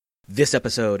This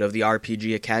episode of the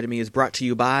RPG Academy is brought to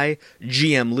you by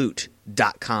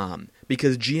GMLoot.com,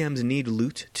 because GMs need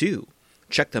loot too.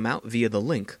 Check them out via the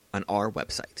link on our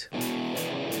website.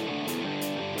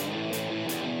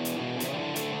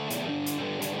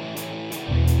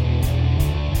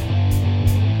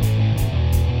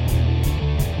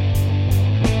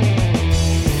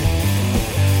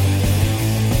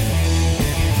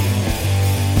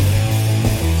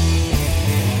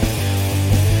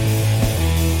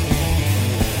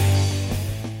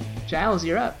 Giles,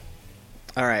 you're up.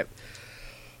 All right.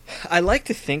 I like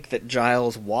to think that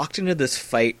Giles walked into this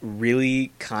fight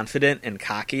really confident and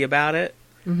cocky about it.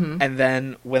 Mm-hmm. And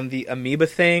then when the amoeba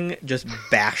thing just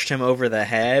bashed him over the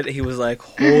head, he was like,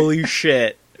 holy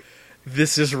shit,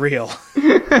 this is real.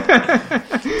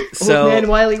 So, old man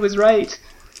Wiley was right.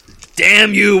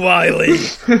 Damn you, Wiley!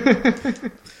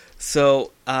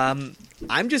 So, I'm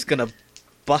just going to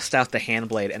bust out the hand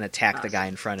blade and attack the guy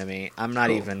in front of me. I'm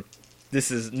not even... This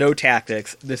is no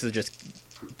tactics. This is just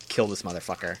kill this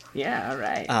motherfucker. Yeah, all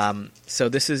right. So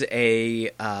this is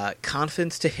a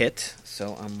confidence to hit.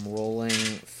 So I'm rolling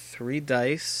 3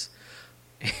 dice.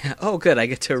 Oh, good. I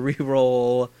get to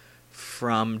re-roll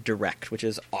from direct, which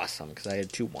is awesome because I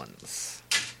had 2 1s.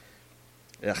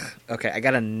 Ugh. Okay, I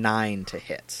got a 9 to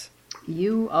hit.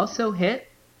 You also hit,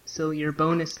 so your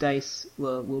bonus dice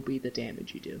will be the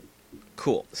damage you do.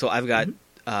 Cool. So I've got...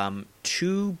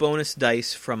 2 bonus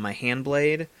dice from my hand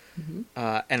blade,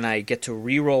 and I get to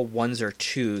reroll 1s or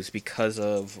 2s because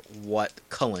of what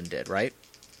Cullen did, right?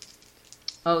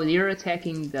 Oh, you're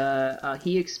attacking the...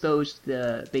 he exposed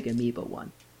the big amoeba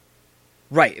one.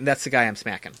 Right, and that's the guy I'm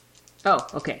smacking. Oh,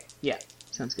 okay. Yeah,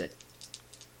 sounds good.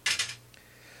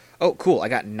 Oh, cool, I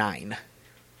got 9.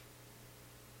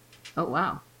 Oh,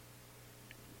 wow.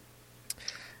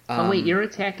 Oh, wait, you're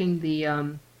attacking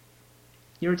the...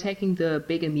 You're attacking the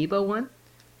big amoeba one?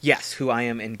 Yes, who I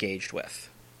am engaged with.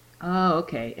 Oh,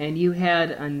 okay. And you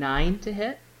had a 9 to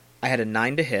hit? I had a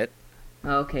 9 to hit.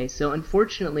 Okay, so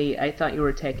unfortunately, I thought you were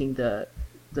attacking the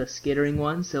skittering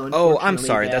one, so unfortunately I'm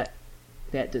sorry.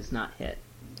 That does not hit.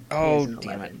 Oh,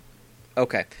 damn it.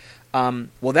 Okay.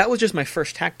 Well, that was just my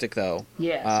first tactic, though.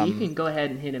 Yeah, so you can go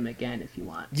ahead and hit him again if you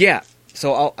want. Yeah,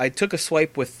 so I took a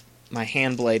swipe with my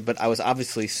hand blade, but I was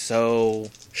obviously so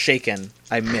shaken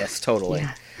I missed totally.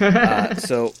 Yeah.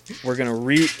 So we're gonna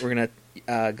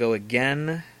go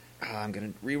again. I'm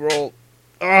gonna re-roll.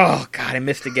 Oh god, I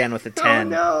missed again with a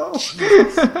 10. Oh no!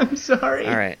 I'm sorry.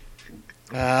 All right.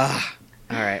 All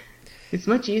right. It's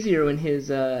much easier when he's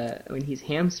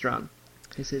hamstrung,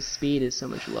 because his speed is so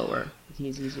much lower.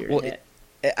 He's easier to hit.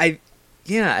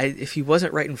 If he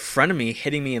wasn't right in front of me,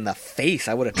 hitting me in the face,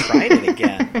 I would have tried it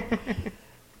again.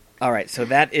 All right, so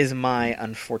that is my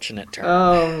unfortunate turn.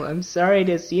 Oh, I'm sorry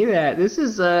to see that. This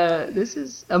is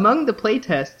among the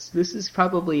playtests. This is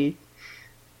probably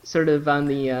sort of on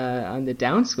the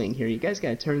downswing here. You guys got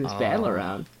to turn this battle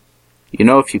around. You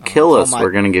know, if you kill us, we're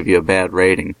going to give you a bad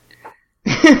rating.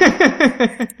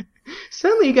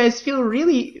 Suddenly, you guys feel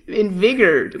really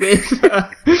invigorated with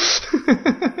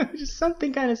just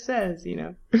something kind of says, you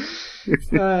know.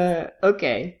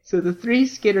 Okay, so the 3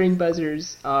 skittering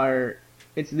buzzers are.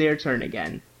 It's their turn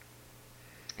again.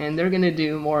 And they're going to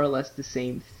do more or less the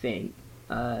same thing.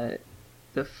 The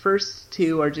first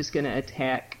 2 are just going to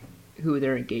attack who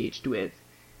they're engaged with.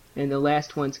 And the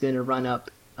last one's going to run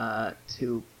up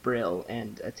to Brill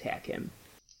and attack him.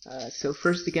 So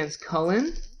first against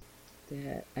Cullen.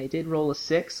 I did roll a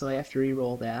 6, so I have to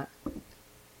re-roll that.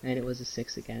 And it was a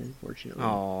 6 again, unfortunately.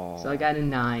 Aww. So I got a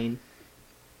 9.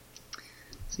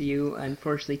 So you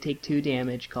unfortunately take 2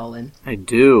 damage, Cullen. I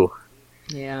do.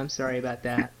 Yeah, I'm sorry about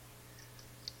that.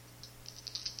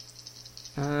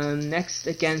 Next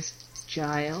against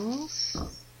Giles.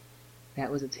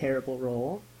 That was a terrible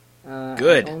roll.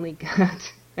 Good. I only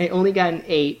got an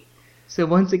 8. So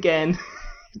once again,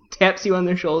 taps you on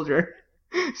the shoulder.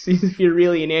 Sees if you're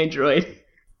really an android.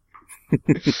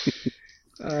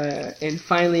 And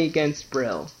finally against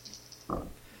Brill.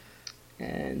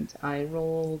 And I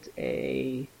rolled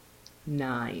a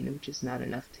 9, which is not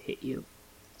enough to hit you.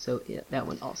 So yeah, that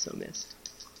one also missed.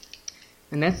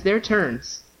 And that's their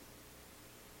turns.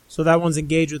 So that one's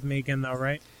engaged with me again, though,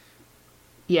 right?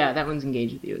 Yeah, that one's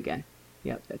engaged with you again.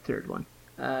 Yep, that third one.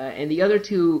 And the other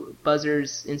 2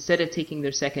 buzzers, instead of taking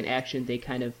their second action, they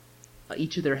kind of,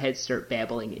 each of their heads start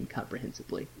babbling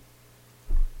incomprehensibly.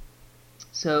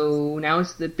 So now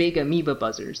it's the big amoeba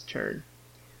buzzer's turn.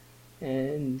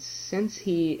 And since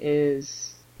he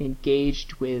is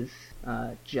engaged with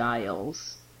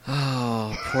Giles...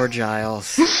 Oh, poor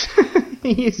Giles.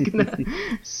 He's gonna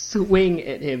swing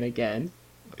at him again.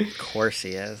 Of course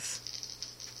he is.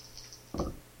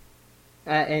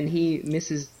 and he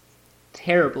misses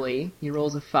terribly. He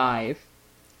rolls a 5.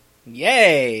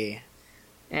 Yay!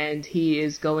 And he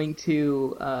is going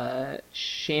to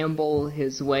shamble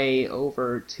his way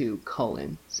over to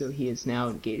Cullen. So he is now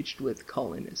engaged with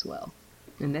Cullen as well.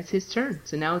 And that's his turn.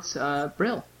 So now it's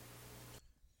Brill.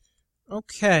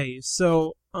 Okay,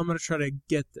 so I'm going to try to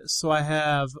get this. So I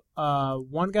have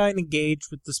one guy engaged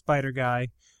with the spider guy,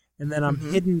 and then I'm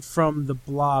hidden from the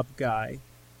blob guy.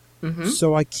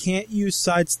 So I can't use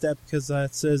sidestep because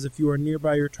it says if you are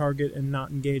nearby your target and not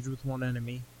engaged with one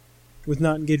enemy.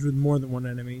 Not engaged with more than one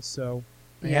enemy, so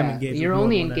I am engaged you're with more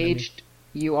only than one engaged.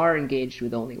 Enemy. You are engaged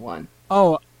with only one.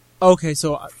 Oh, okay,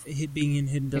 so being in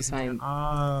hidden doesn't count.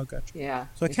 Oh, gotcha. Yeah.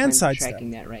 So I can sidestep.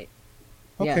 Tracking that right.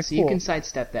 Okay, yeah, so cool. you can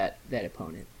sidestep that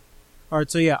opponent. Alright,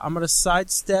 so yeah, I'm going to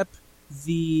sidestep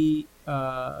the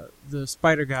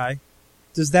spider guy.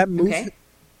 Does that move? Okay.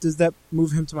 Does that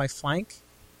move him to my flank?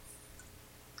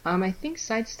 I think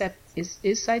sidestep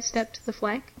is sidestep to the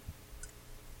flank.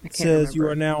 It says you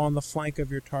are now on the flank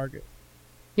of your target.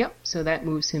 Yep, so that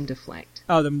moves him to flanked.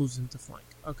 Oh, that moves him to flank.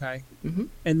 Okay.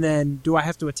 And then, do I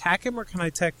have to attack him, or can I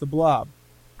attack the blob?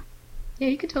 Yeah,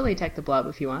 you can totally attack the blob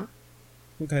if you want.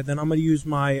 Okay, then I'm going to use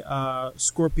my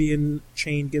scorpion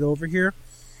chain get over here.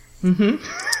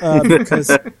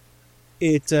 Because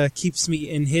it keeps me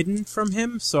in hidden from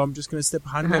him, so I'm just going to step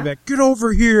behind him and be like, get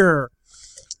over here!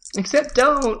 Except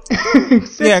don't!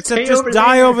 Except just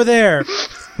die over there!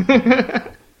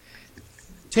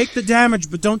 Take the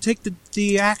damage, but don't take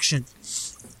the action.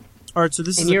 Alright, so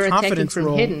this is a confidence roll.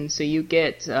 And you're attacking from hidden, so you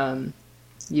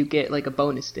get like a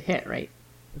bonus to hit, right?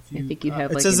 I think you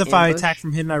have it says if I attack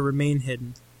from hidden, I remain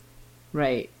hidden.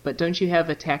 Right, but don't you have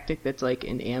a tactic that's like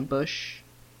an ambush?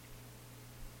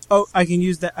 Oh, I can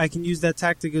use that. I can use that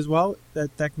tactic as well.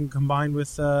 That can combine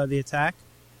with the attack.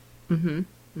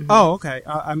 Oh, okay.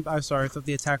 I'm sorry. I thought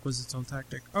the attack was its own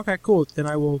tactic. Okay, cool. Then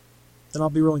I'll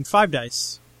be rolling 5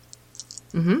 dice.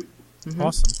 Awesome.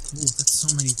 Ooh, that's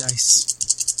so many dice.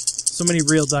 So many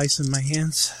real dice in my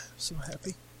hands. I'm so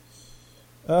happy.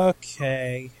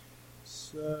 Okay.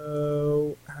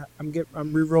 So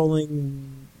I'm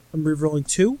re-rolling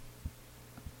 2.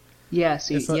 Yeah.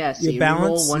 So you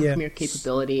balance, roll 1 from your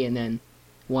capability and then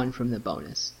 1 from the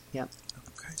bonus. Yep.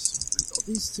 Okay. So I roll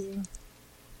these 2.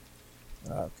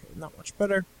 Okay, not much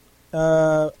better.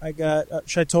 I got.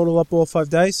 Should I total up all 5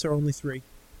 dice or only 3?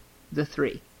 The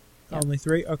 3. Yep. Only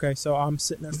 3? Okay, so I'm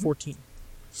sitting at 14.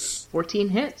 14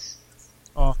 hits.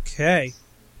 Okay.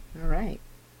 Alright.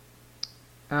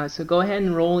 So go ahead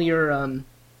and roll your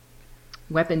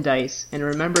weapon dice, and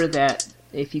remember that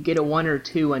if you get a 1 or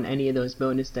 2 on any of those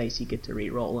bonus dice, you get to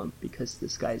re-roll them, because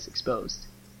this guy's exposed.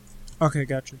 Okay,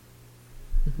 gotcha.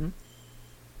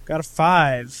 Got a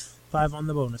 5. 5 on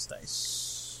the bonus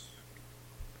dice.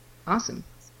 Awesome.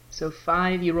 So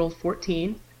 5, you rolled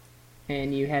 14,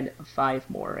 and you had 5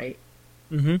 more, right?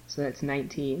 So that's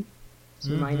 19. So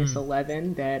minus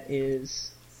 11, that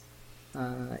is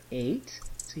 8.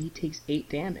 So he takes 8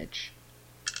 damage.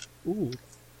 Ooh.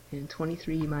 And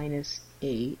 23 minus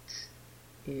 8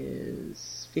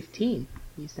 is 15.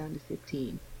 He's down to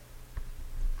 15.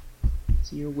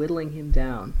 So you're whittling him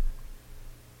down.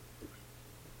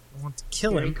 I want to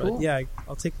kill Very him, cool. but yeah,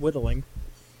 I'll take whittling.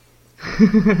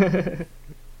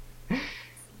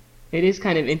 It is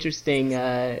kind of interesting.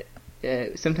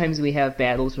 Sometimes we have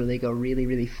battles where they go really,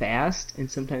 really fast, and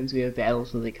sometimes we have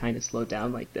battles where they kind of slow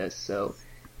down like this. So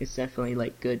it's definitely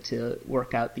like good to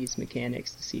work out these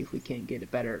mechanics to see if we can get a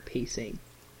better pacing.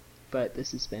 But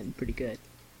this has been pretty good.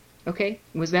 Okay,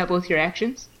 was that both your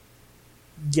actions?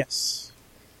 Yes.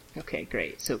 Okay,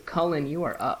 great. So Cullen, you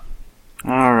are up.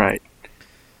 Alright.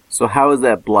 So how is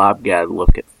that blob guy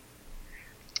looking?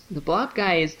 The blob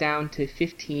guy is down to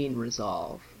 15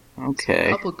 resolve. Okay. So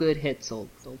a couple good hits will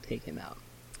take him out.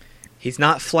 He's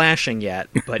not flashing yet,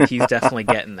 but he's definitely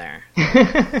getting there.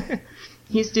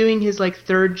 He's doing his like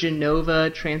 3rd Genova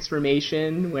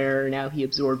transformation, where now he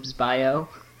absorbs bio.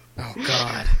 Oh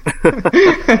God!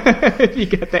 If you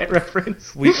get that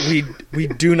reference, we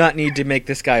do not need to make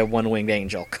this guy a one-winged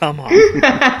angel. Come on.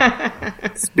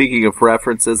 Speaking of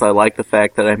references, I like the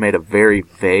fact that I made a very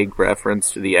vague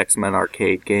reference to the X-Men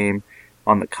arcade game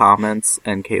on the comments,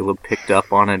 and Caleb picked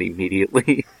up on it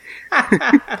immediately.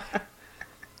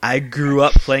 I grew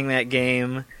up playing that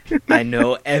game. I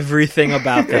know everything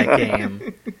about that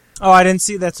game. Oh, I didn't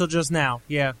see that till just now.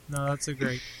 Yeah, no, that's a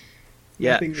great.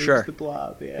 Yeah, sure. The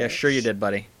blob, yeah, sure you did,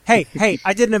 buddy. Hey,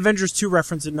 I did an Avengers 2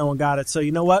 reference and no one got it, so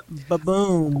you know what?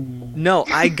 Ba-boom. No,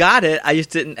 I got it. I just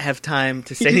didn't have time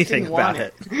to say anything about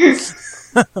it.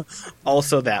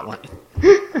 Also that one.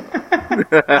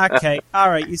 Okay,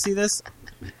 alright, you see this?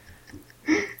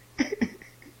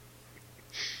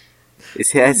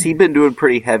 Has he been doing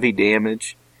pretty heavy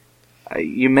damage?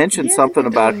 You mentioned something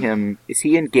about him. Is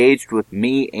he engaged with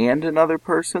me and another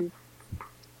person?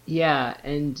 Yeah,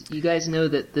 and you guys know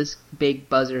that this big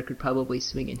buzzer could probably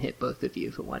swing and hit both of you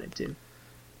if it wanted to.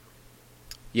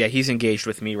 Yeah, he's engaged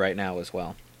with me right now as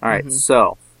well. Alright,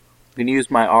 so I'm going to use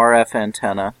my RF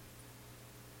antenna,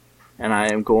 and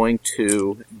I am going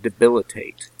to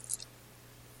debilitate.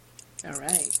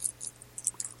 Alright.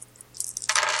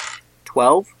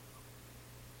 12?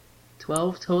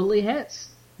 12 totally hits.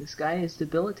 This guy is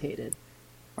debilitated.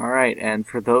 Alright, and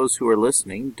for those who are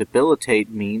listening, debilitate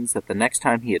means that the next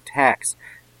time he attacks,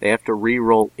 they have to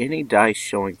re-roll any dice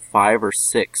showing 5 or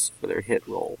 6 for their hit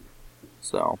roll.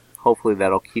 So, hopefully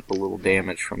that'll keep a little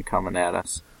damage from coming at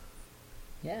us.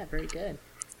 Yeah, very good.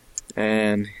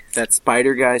 And that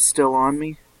spider guy's still on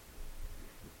me?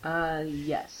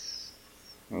 Yes.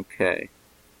 Okay.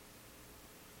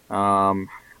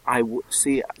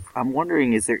 See, I'm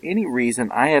wondering, is there any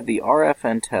reason I have the RF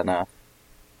antenna,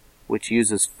 which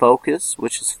uses focus,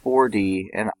 which is 4D,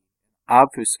 and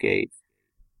obfuscate,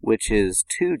 which is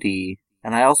 2D,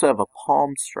 and I also have a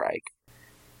palm strike,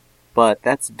 but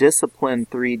that's discipline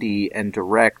 3D and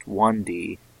direct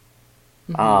 1D.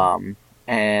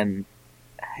 And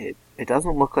it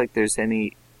doesn't look like there's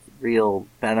any real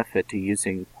benefit to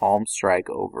using palm strike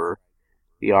over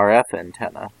the RF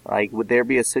antenna. Like, would there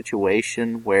be a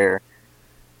situation where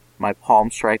my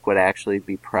palm strike would actually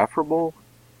be preferable?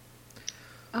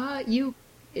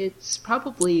 It's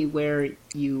probably where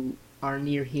you are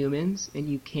near humans and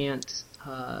you can't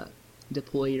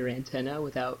deploy your antenna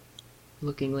without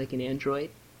looking like an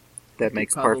android. That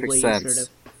makes perfect sense. Sort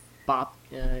of bop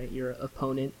your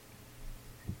opponent.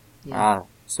 Yeah.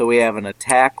 So we have an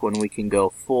attack when we can go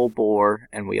full bore,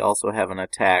 and we also have an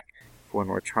attack when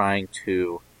we're trying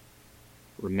to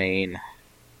remain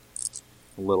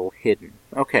a little hidden.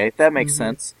 Okay, that makes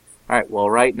sense. Alright, well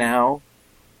right now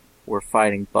we're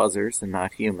fighting buzzers and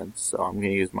not humans, so I'm going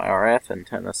to use my RF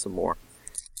antenna some more.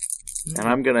 And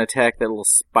I'm going to attack that little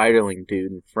spiderling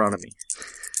dude in front of me.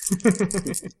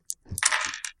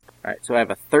 Alright, so I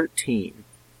have a 13.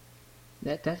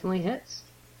 That definitely hits.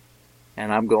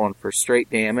 And I'm going for straight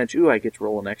damage. Ooh, I get to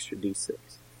roll an extra d6.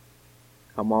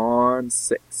 Come on,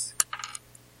 6. It's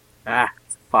a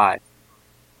 5.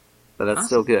 But that's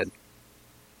still good.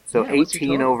 So Yeah,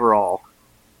 18 overall.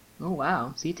 Oh,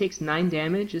 wow. So he takes 9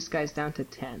 damage. This guy's down to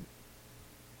 10.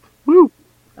 Woo!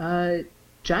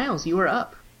 Giles, you are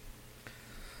up.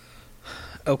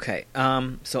 Okay,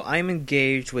 so I'm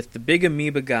engaged with the big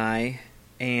amoeba guy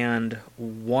and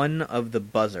one of the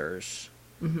buzzers.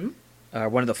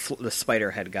 One of the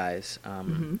spider head guys.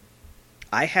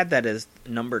 I had that as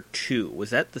number 2. Was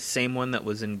that the same one that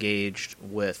was engaged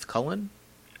with Cullen?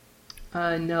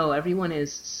 No, everyone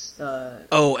is...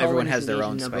 everyone has their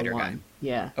own spider guy.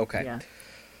 Yeah. Okay.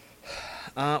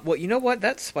 Yeah. Well, you know what?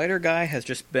 That spider guy has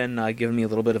just been giving me a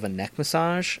little bit of a neck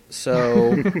massage,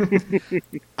 so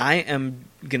I am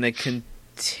going to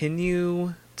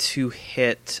continue to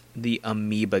hit the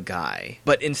amoeba guy.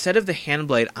 But instead of the hand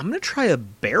blade, I'm going to try a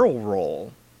barrel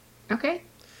roll. Okay.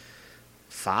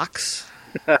 Fox,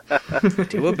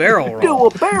 do a barrel roll.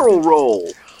 Do a barrel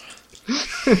roll!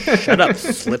 Shut up,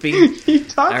 Slippy. You're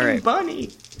talking All right.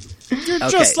 bunny. You're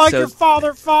just like your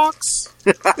father, Fox.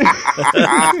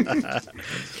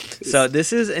 So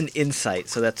this is an insight,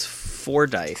 so that's 4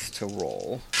 dice to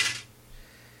roll.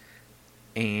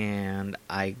 And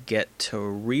I get to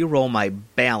re-roll my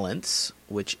balance,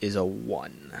 which is a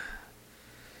 1.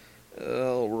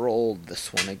 I'll roll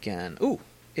this one again. Ooh,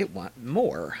 it want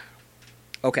more.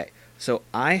 Okay, so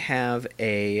I have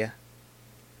a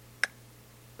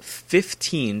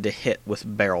 15 to hit with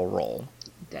barrel roll.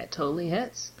 That totally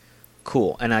hits.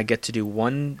 Cool, and I get to do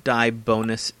 1 die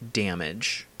bonus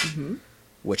damage,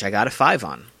 which I got a 5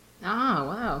 on. Ah,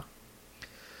 wow.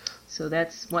 So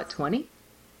that's, what, 20?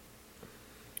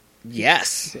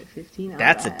 Yes. Is it 15?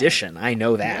 That's Alright. addition. I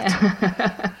know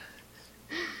that.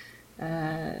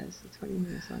 Yeah. So 20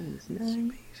 minus 1 is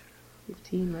 9.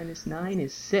 15 minus 9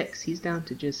 is 6. He's down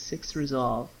to just 6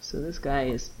 resolve. So this guy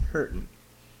is hurting.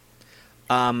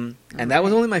 And that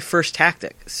was only my first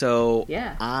tactic. So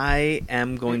Yeah. I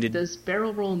am going to... Does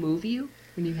barrel roll move you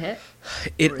when you hit?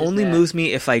 It Or is only that- moves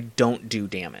me if I don't do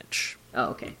damage. Oh,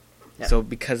 okay. Yep. So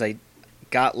because I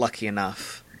got lucky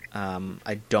enough,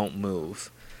 I don't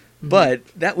move. But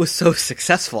that was so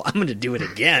successful, I'm going to do it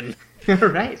again.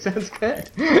 Alright, sounds good.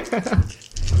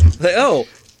 Like,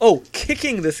 oh,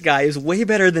 kicking this guy is way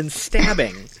better than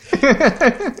stabbing.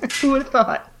 Who would have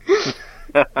thought?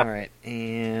 All right,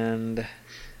 and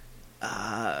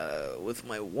with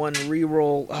my 1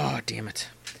 reroll, oh damn it,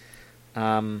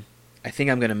 I think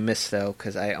I'm going to miss, though,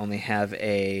 because I only have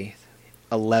a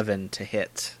 11 to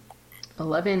hit.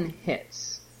 11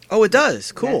 hits. Oh, it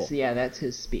does. Cool. That's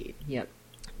his speed. Yep.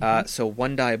 So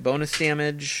 1 die bonus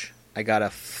damage. I got a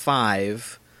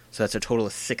 5, so that's a total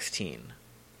of 16.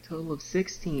 Total of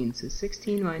 16. So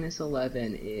 16 minus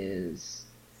 11 is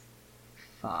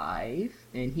 5,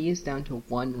 and he is down to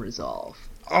 1 resolve.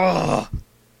 Oh,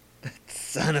 that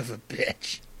son of a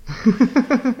bitch.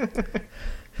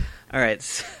 All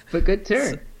right. But good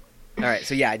turn. All right,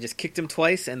 so yeah, I just kicked him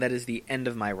twice, and that is the end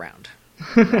of my round.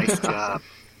 Nice job.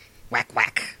 Whack,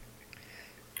 whack.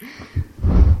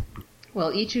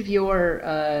 Well, each of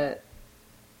your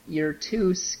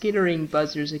 2 skittering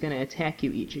buzzers are going to attack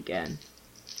you each again.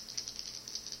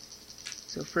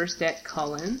 So first at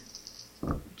Cullen,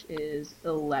 which is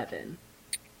 11.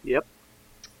 Yep.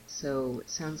 So it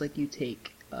sounds like you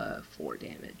take 4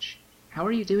 damage. How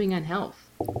are you doing on health?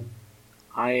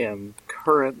 I am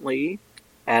currently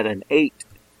at an 8.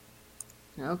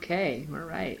 Okay, all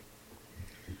right.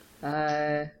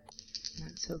 Not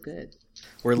so good.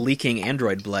 We're leaking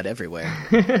android blood everywhere.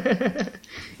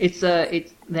 It's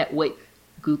that white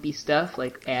goopy stuff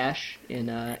like ash in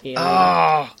Alien.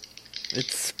 Oh,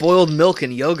 it's spoiled milk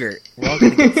and yogurt. We're all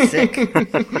gonna get sick.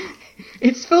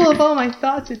 It's full of all my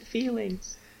thoughts and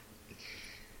feelings.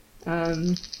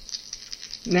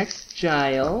 Next,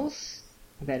 Giles.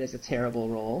 That is a terrible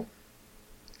roll.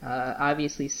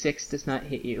 Obviously, 6 does not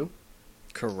hit you.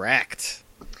 Correct.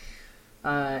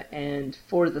 And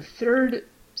for the third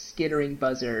skittering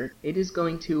buzzer, it is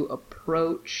going to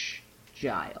approach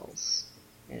Giles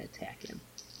and attack him.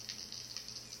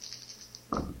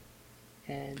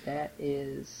 And that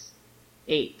is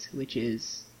 8, which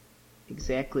is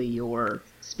exactly your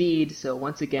speed. So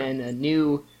once again, a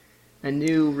new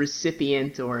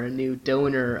recipient or a new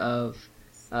donor of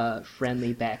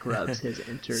friendly back rubs has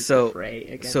entered the fray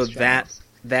against Giles. So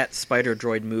that spider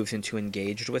droid moves into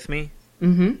engaged with me?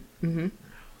 Mm-hmm. Oh,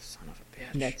 son of a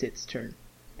bitch. And that's its turn.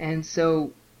 And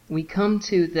so we come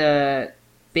to the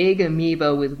big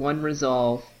amoeba with 1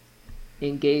 resolve,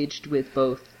 engaged with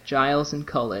both Giles and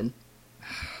Cullen.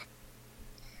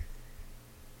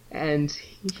 And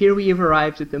here we have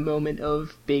arrived at the moment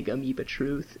of big amoeba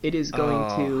truth. It is going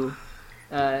to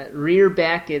rear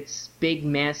back its big,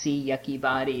 massy, yucky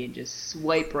body and just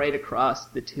swipe right across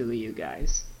the 2 of you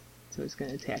guys. So it's going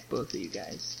to attack both of you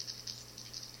guys.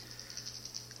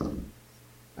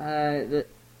 The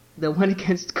one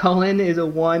against Cullen is a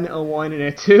 1, a 1, and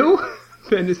a 2.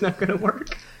 That is not going to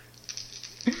work.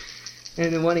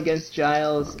 And the one against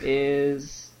Giles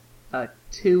is a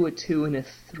 2, a 2, and a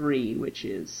 3, which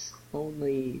is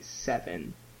only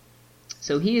 7.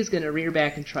 So he is going to rear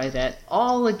back and try that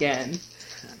all again.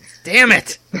 Damn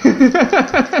it!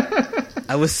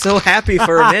 I was so happy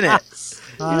for a minute. This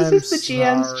is the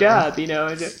GM's job, you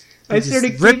know. I sort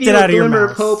of ripped give it you out a of your glimmer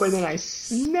of mouth. hope, and then I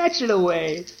snatch it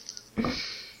away.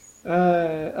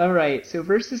 Alright, so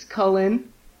versus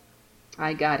Cullen,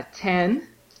 I got a 10.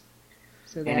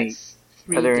 So that's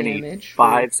 3 Are there damage. any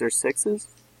 5s or 6s?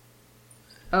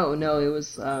 Oh, no, it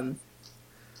was,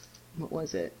 what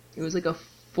was it? It was like a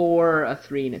 4, a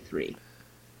 3, and a 3.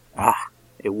 Ah,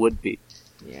 it would be.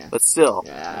 Yeah. But still,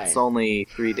 Yeah, it's only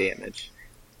 3 damage.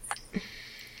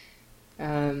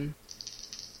 And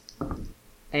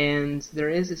there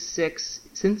is a 6.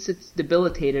 Since it's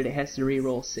debilitated, it has to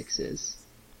reroll 6s.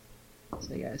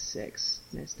 So I got a 6.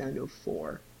 And it's down to a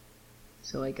 4.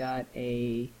 So I got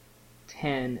a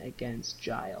 10 against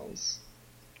Giles.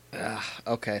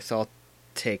 Okay, so I'll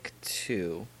take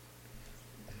 2.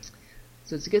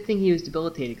 So it's a good thing he was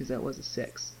debilitated, because that was a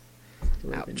 6. It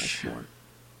would have been much more.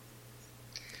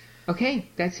 Okay,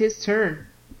 that's his turn.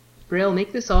 Braille,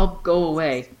 make this all go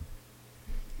away.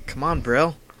 Come on,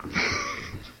 Brill.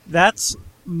 That's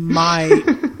my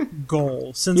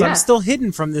goal. Since Yeah. I'm still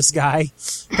hidden from this guy,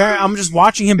 apparently I'm just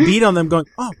watching him beat on them going,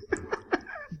 oh,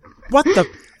 what the...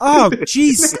 Oh,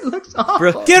 jeez. That looks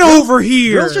awful. Get over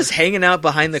here. Brill's just hanging out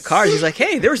behind the cars. He's like,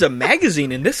 hey, there's a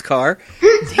magazine in this car.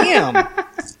 Damn.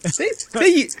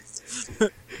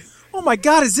 Oh my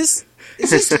god, is this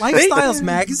Lifestyles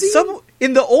magazine?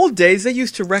 In the old days, they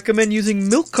used to recommend using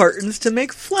milk cartons to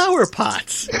make flower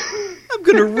pots. I'm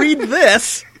going to read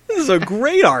this. This is a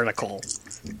great article.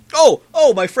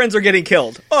 Oh, my friends are getting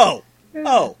killed. Oh.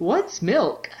 What's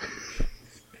milk?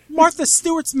 Martha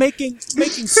Stewart's making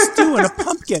stew in a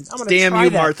pumpkin. I'm gonna Damn try you,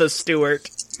 that. Martha Stewart.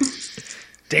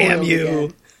 Damn Boiled you.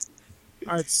 again.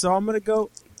 Alright, so I'm gonna go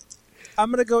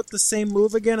with the same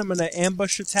move again. I'm gonna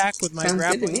ambush attack with my Sounds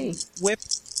good to me.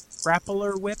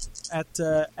 grappler whip at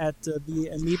the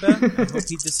amoeba. I hope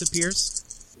he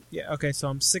disappears. Yeah, okay, so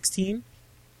I'm 16.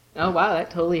 Oh, wow,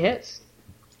 that totally hits.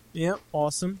 Yep,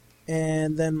 awesome.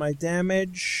 And then my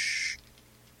damage,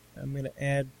 I'm going to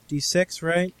add d6,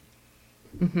 right?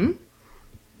 Mm-hmm.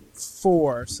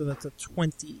 4, so that's a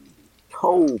 20.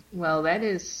 Oh, Well, that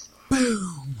is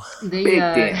Boom! they. big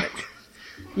damage.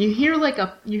 You hear like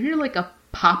a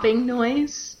popping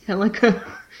noise, kind of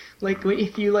like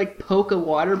if you like poke a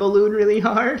water balloon really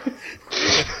hard.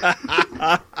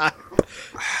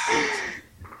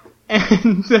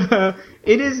 And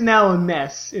it is now a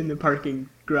mess in the parking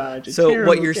garage. So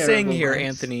what you're saying terrible here, mess.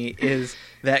 Anthony, is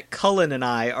that Cullen and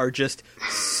I are just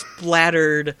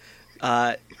splattered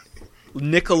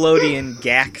Nickelodeon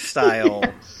Gak style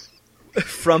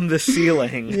from the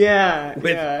ceiling. Yeah,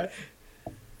 With- yeah.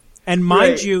 And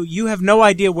mind Right. you, you have no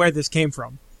idea where this came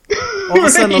from. All of a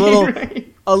sudden,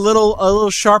 Right. a little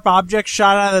sharp object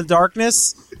shot out of the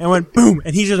darkness and went boom,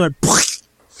 and he just went,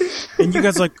 and you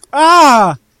guys are like,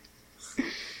 ah!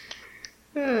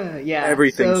 Yeah.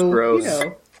 Everything's so, gross.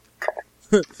 You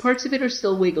know, parts of it are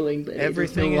still wiggling, but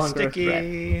Everything it is is no longer a threat.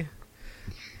 sticky.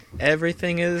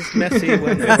 Everything is messy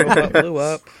when the robot blew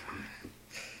up.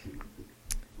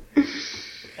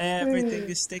 Everything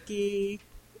is sticky.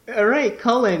 All right,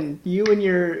 Cullen, you and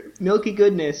your milky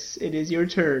goodness. It is your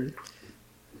turn.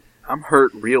 I'm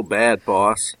hurt real bad,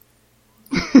 boss.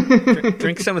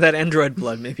 Drink some of that android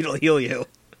blood. Maybe it'll heal you.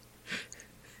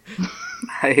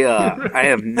 I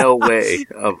have no way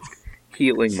of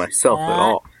healing myself at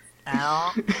all.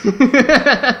 Ow.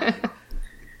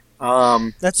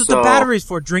 That's what so the battery's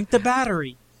for. Drink the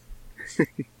battery.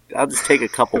 I'll just take a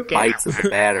couple Okay. bites of the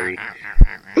battery.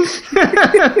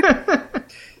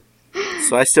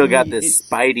 So I still got this It's-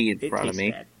 Spidey in It front of tastes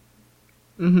me. bad.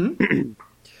 Mm-hmm.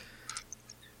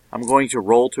 I'm going to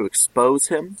roll to expose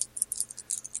him.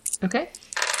 Okay.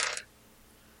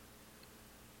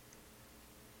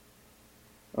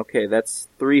 Okay, that's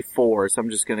 3 4s. I'm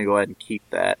just going to go ahead and keep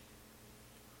that.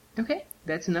 Okay.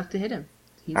 That's enough to hit him.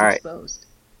 He's All right. exposed.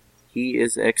 He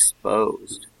is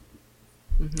exposed.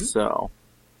 Mm-hmm. So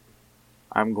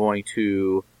I'm going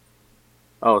to...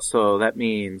 Oh, so that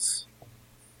means...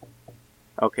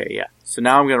 Okay, yeah. So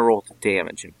now I'm going to roll to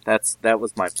damage him. That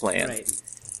was my plan. Right.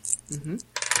 Mm-hmm.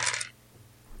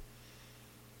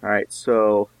 Alright,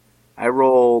 so I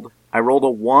rolled a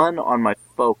 1 on my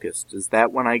focused. Is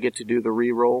that when I get to do the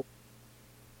reroll?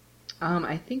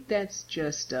 I think that's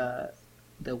just the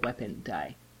weapon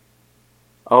die.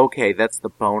 Okay, that's the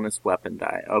bonus weapon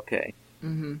die. Okay.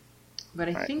 Mm-hmm. But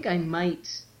I Right. think I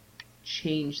might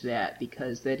change that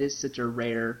because that is such a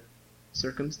rare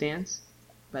circumstance.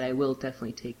 But I will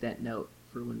definitely take that note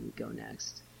for when we go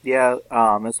next. Yeah,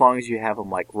 as long as you have them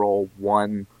like roll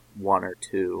 1, 1 or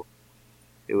 2,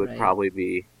 it would Right. probably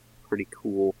be pretty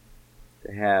cool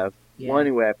to have. Yeah. Well,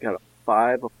 anyway, I've got a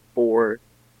 5, a 4,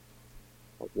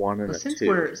 a 1, and Well, a since 2.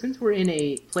 we're in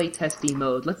a playtesty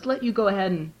mode, let's let you go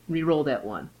ahead and re-roll that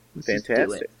one. Let's just do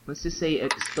Fantastic. it. Let's just say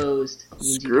exposed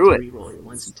means Screw you it. get to re-roll your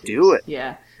ones and twos. Do it.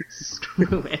 Yeah.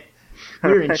 Screw it.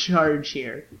 We're in charge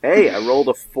here. Hey, I rolled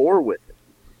a 4 with it.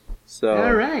 So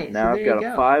All right, now so I've there got you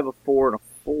a go. 5, a 4, and a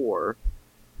 4,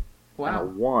 and a Wow.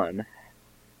 1.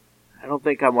 I don't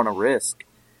think I want to risk.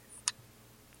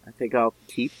 I think I'll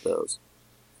keep those.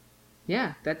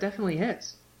 Yeah, that definitely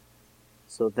hits.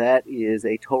 So that is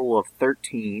a total of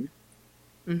 13.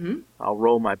 Mm-hmm. I'll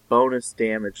roll my bonus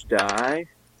damage die,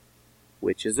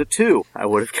 which is a 2. I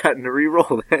would have gotten to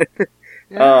re-roll that.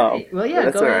 Alright. Well, yeah,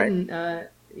 that's go alright. ahead and,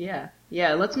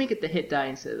 yeah, let's make it the hit die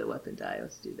instead of the weapon die.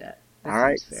 Let's do that. That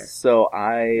Alright, seems fair.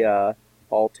 so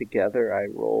altogether I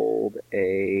rolled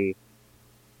a...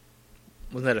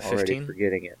 Wasn't that a Already 15?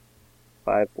 forgetting it.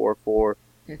 5, 4, 4.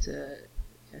 It's a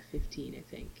 15, I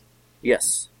think.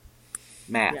 Yes.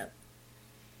 Math. Yeah.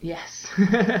 Yes.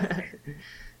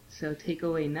 So take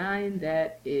away 9.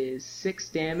 That is 6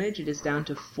 damage. It is down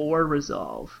to 4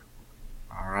 resolve.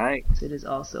 Alright. So it is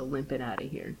also limping out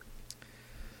of here.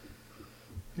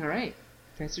 Alright.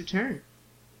 That's your turn.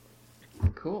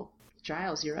 Cool.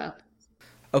 Giles, you're up.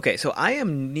 Okay, so I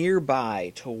am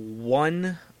nearby to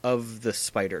one of the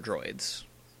spider droids.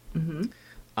 Mm-hmm.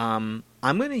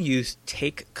 I'm going to use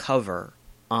take cover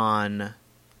on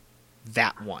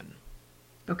that one.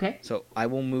 Okay. So I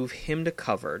will move him to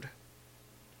covered.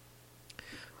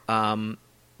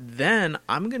 Then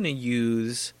I'm going to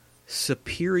use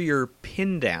superior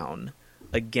pin down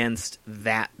against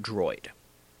that droid.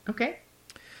 Okay.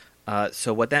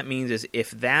 So what that means is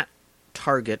if that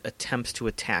target attempts to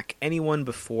attack anyone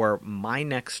before my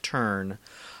next turn,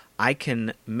 I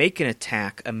can make an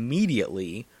attack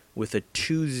immediately with a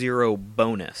 2-0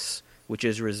 bonus, which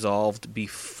is resolved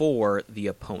before the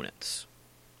opponents.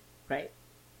 Right.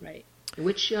 Right.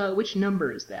 Which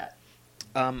number is that?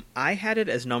 I had it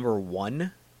as number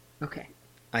 1, Okay.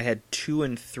 I had 2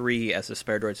 and 3 as the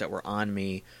spare droids that were on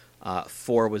me.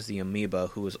 4 was the amoeba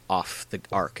who was off the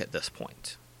arc at this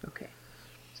point. Okay.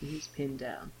 So he's pinned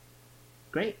down.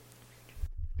 Great.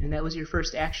 And that was your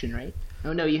first action, right?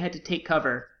 Oh no, you had to take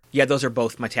cover. Yeah, those are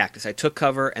both my tactics. I took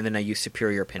cover, and then I used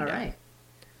superior pin down. All right.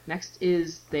 Next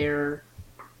is their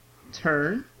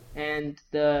turn, and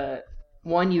the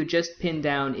one you just pinned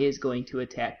down is going to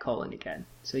attack Cullen again.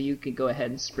 So you can go ahead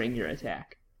and spring your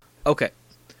attack. Okay.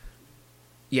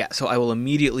 Yeah, so I will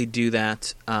immediately do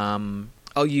that.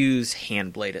 I'll use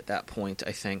Handblade at that point,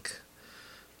 I think.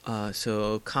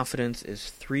 So confidence is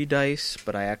 3 dice,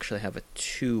 but I actually have a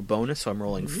 2 bonus, so I'm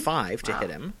rolling 5 to hit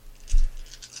him.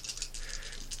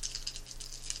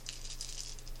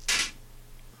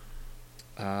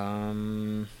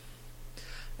 And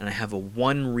I have a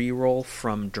 1 reroll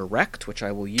from Direct, which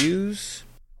I will use.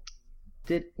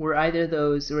 Were any of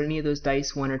those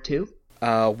dice 1 or 2?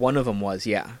 One of them was,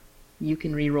 yeah. You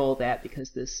can re-roll that because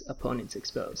this opponent's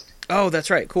exposed. Oh, that's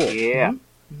right. Cool. Yeah.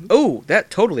 Mm-hmm. Oh, that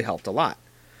totally helped a lot.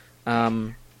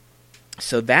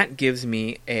 So that gives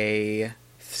me a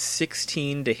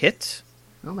 16 to hit.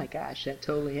 Oh my gosh, that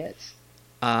totally hits.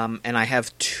 And I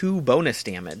have 2 bonus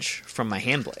damage from my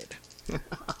Handblade.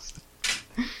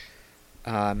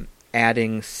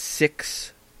 Adding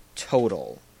 6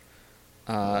 total.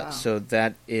 Wow. So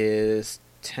that is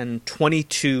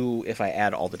 22 if I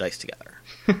add all the dice together.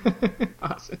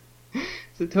 Awesome.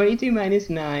 So 22 minus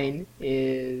 9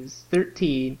 is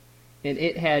 13, and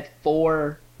it had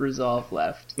 4 resolve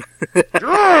left.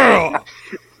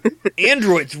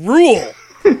 Androids rule!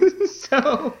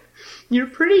 So you're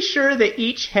pretty sure that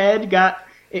each head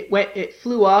it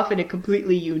flew off in a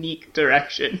completely unique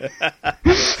direction.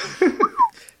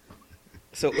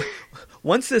 So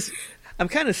once this, I'm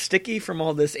kind of sticky from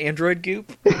all this android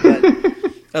goop, but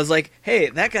I was like, hey,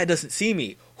 that guy doesn't see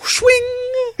me. Swing!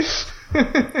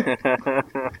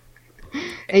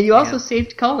 And you also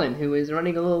saved Cullen, who is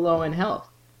running a little low on health.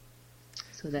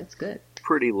 So that's good.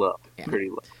 Pretty low. Yeah. Pretty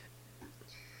low.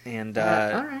 And,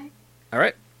 all right. All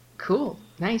right. Cool.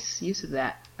 Nice use of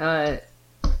that.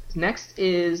 Next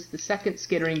is the second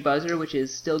skittering buzzer, which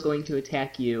is still going to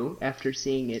attack you after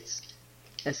seeing its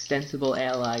ostensible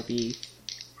ally be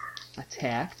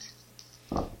attacked.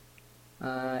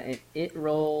 And it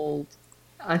rolled...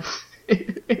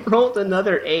 it rolled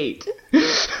another 8.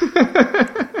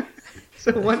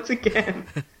 So once again...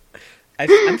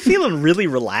 I'm feeling really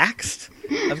relaxed.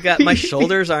 I've got my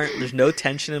shoulders there's no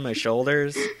tension in my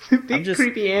shoulders. The big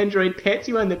creepy android pats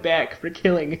you on the back for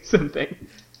killing something.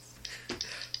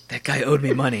 That guy owed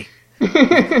me money. He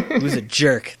was a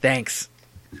jerk. Thanks.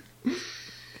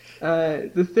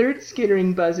 The third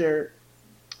skittering buzzer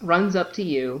runs up to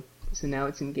you, so now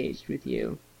it's engaged with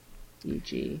you.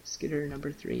 E.g., skitter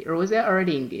number 3. Or was that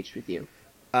already engaged with you?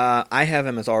 I have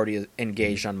him as already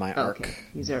engaged on my arc. Okay,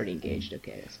 he's already engaged.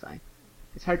 Okay, that's fine.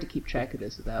 It's hard to keep track of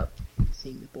this without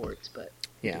seeing the boards, but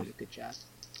you're doing a good job.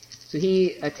 So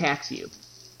he attacks you.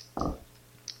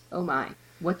 Oh my.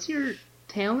 What's your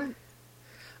talent?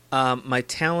 My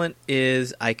talent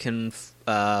is I can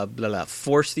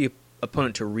force the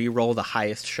opponent to re-roll the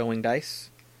highest showing dice.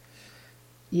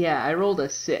 Yeah, I rolled a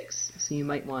 6, so you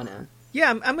might want to... Yeah,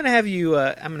 I'm gonna have you.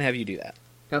 I'm gonna have you do that.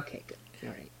 Okay, good. All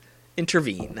right.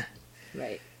 Intervene.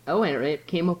 Right. Oh, and it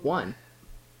came up 1.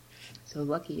 So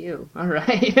lucky you. All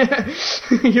right.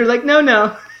 You're like,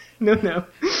 no.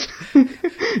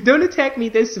 Don't attack me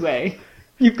this way.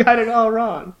 You've got it all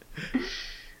wrong.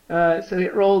 So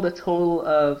it rolled a total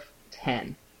of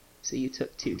 10. So you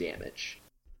took 2 damage.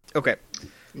 Okay.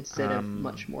 Instead of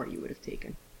much more you would have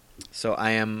taken. So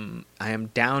I am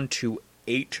down to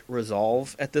 8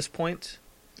 resolve at this point.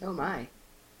 Oh my.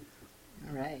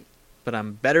 All right. But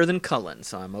I'm better than Cullen,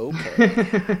 so I'm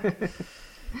okay.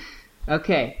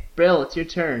 Okay, Brill, it's your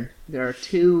turn. There are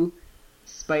 2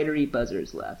 spidery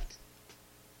buzzers left.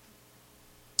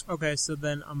 Okay, so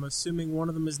then I'm assuming one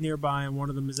of them is nearby and one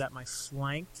of them is at my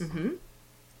flank. Mm-hmm.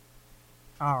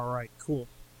 Alright, cool.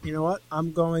 You know what?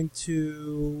 I'm going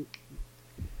to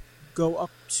go up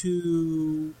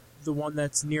to the one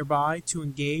that's nearby to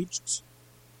engaged,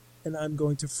 and I'm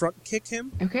going to front kick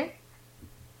him. Okay.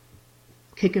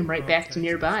 Kick him right back to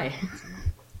nearby.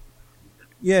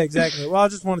 Yeah, exactly. Well, I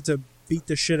just wanted to beat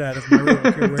the shit out of him. I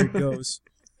don't care where he goes.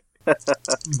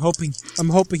 I'm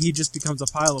hoping he just becomes a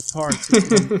pile of parts. That's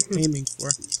what I'm aiming for.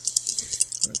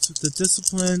 Alright, so the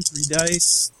discipline, 3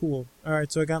 dice. Cool.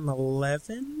 Alright, so I got an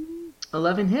 11.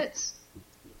 11 hits.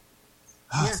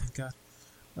 Oh, Yeah. thank God.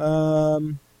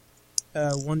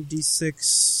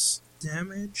 1d6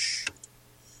 damage,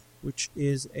 which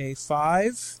is a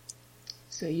 5.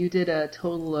 So you did a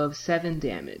total of 7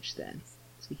 damage then.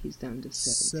 So So he's down to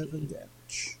 17. 7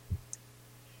 damage.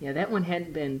 Yeah, that one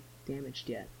hadn't been damaged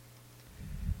yet.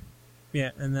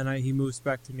 Yeah, and then he moves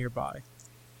back to nearby.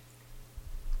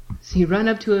 So you run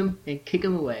up to him and kick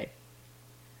him away.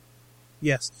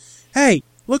 Yes. Hey,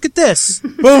 look at this!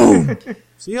 Boom!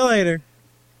 See you later.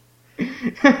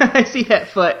 I see that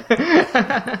foot.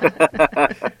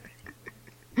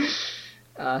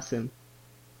 Awesome.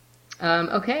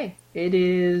 Okay, it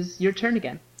is your turn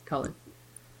again, Colin.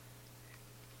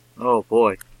 Oh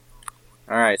boy.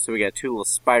 Alright, so we got 2 little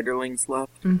spiderlings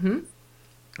left. Mm-hmm.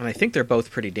 And I think they're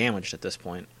both pretty damaged at this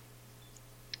point.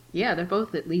 Yeah, they're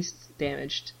both at least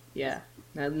damaged. Yeah.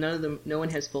 Now, none of them. No one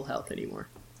has full health anymore.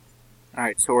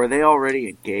 Alright, so are they already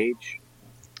engaged?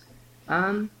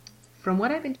 From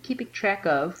what I've been keeping track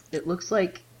of, it looks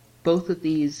like both of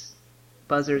these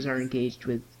buzzers are engaged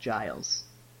with Giles.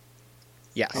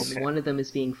 Yes. And one of them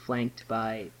is being flanked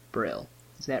by Brill.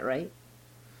 Is that right?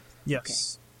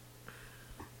 Yes.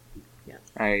 Yeah.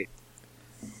 Alright.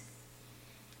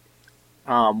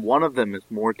 One of them is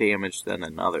more damaged than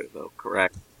another, though,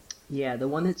 correct? Yeah, the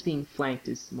one that's being flanked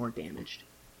is more damaged.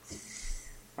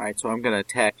 Alright, so I'm gonna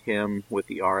attack him with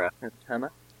the RF antenna.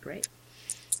 Great.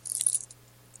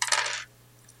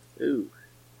 Ooh.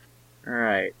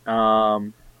 Alright,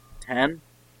 10?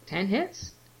 10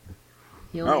 hits.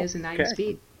 He only has a 9 okay.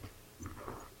 speed.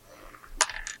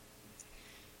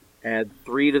 Add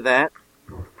 3 to that.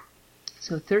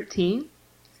 So 13.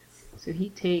 So he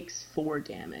takes 4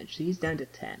 damage. So he's down to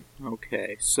 10.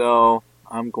 Okay, so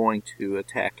I'm going to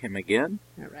attack him again.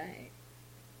 Alright.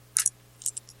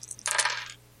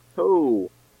 Oh,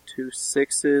 2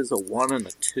 6s, a 1, and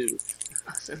a 2.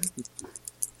 Awesome.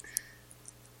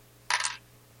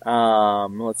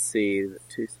 Let's see,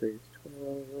 2 6,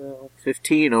 12,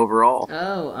 15 overall.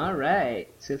 Oh, alright.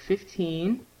 So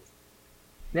 15.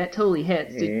 That totally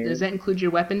hits. Does that include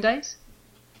your weapon dice?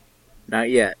 Not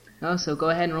yet. Oh, so go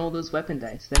ahead and roll those weapon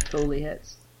dice. That totally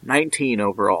hits. 19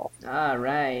 overall.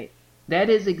 Alright. That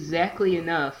is exactly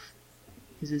enough.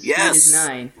 Because his speed is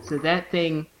 9. So that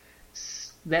thing,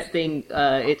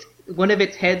 it's one of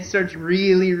its heads starts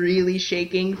really, really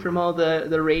shaking from all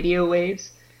the radio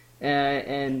waves,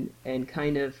 and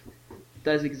kind of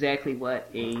does exactly what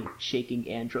a shaking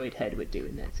android head would do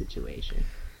in that situation.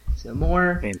 So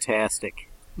Fantastic.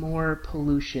 More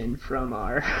pollution from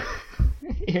our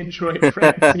android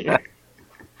friends here.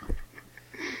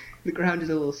 The ground is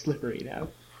a little slippery now.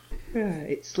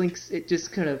 It slinks. It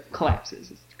just kind of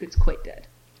collapses. It's quite dead.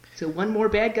 So one more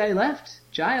bad guy left.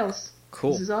 Giles.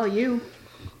 Cool. This is all you.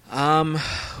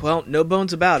 Well, no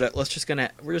bones about it. We're just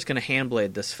gonna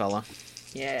handblade this fella.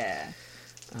 Yeah.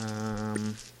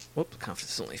 Whoops,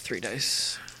 confidence is only 3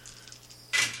 dice.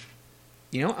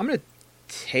 You know, I'm gonna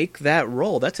take that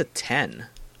roll. That's a 10.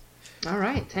 All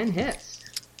right, 10 hits.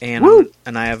 And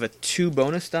I have a 2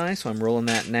 bonus die, so I'm rolling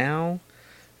that now.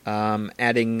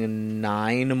 Adding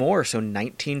 9 more, so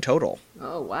 19 total.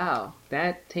 Oh wow,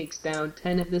 that takes down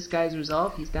 10 of this guy's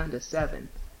resolve. He's down to 7.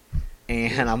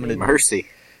 And I'm gonna Mercy.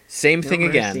 same thing mercy.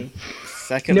 again.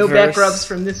 Second No verse. back rubs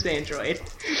from this android.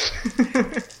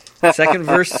 Second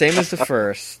verse, same as the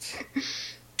first.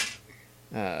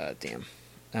 Damn.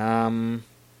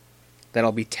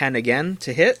 That'll be 10 again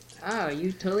to hit. Oh,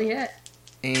 you totally hit.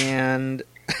 And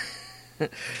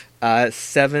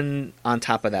 7 on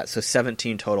top of that, so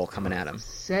 17 total coming at him.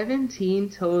 17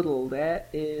 total. That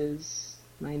is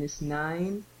minus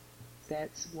 9.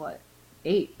 That's what?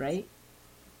 8, right?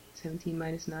 17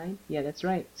 minus 9? Yeah, that's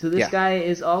right. So this guy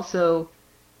is also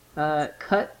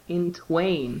cut in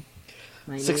twain.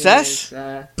 My Success?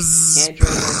 name is Andrew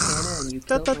Montana, and you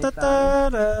killed my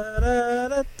father.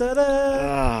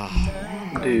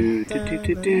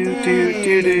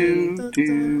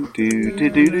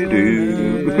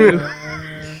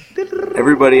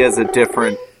 Everybody has a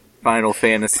different Final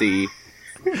Fantasy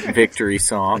victory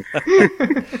song.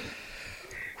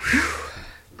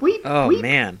 Weep, Oh, weep.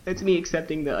 man. That's me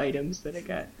accepting the items that I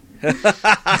got.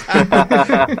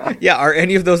 Yeah, are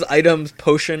any of those items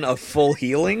potion of full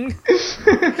healing?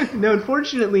 No,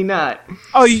 unfortunately not.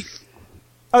 Oh, you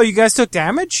guys took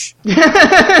damage?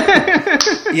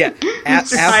 Yeah.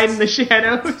 Mr. Hide in the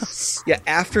shadows. Yeah,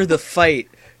 after the fight,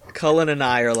 Cullen and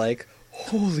I are like,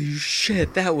 holy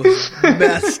shit, that was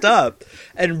messed up.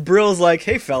 And Brill's like,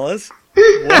 hey fellas,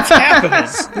 what's happening?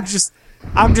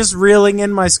 I'm just reeling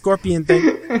in my scorpion thing.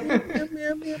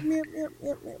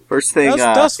 First thing,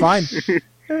 that's fine.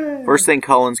 First thing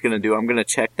Cullen's gonna do, I'm gonna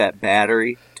check that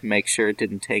battery to make sure it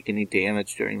didn't take any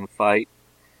damage during the fight.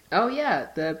 Oh yeah,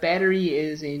 the battery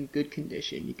is in good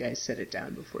condition. You guys set it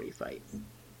down before you fight.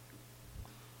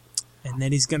 And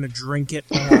then he's gonna drink it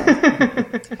all.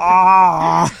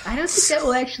 Ah! I don't think that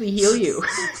will actually heal you.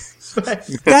 But,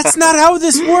 That's not how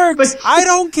this works. I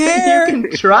don't care. You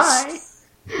can try.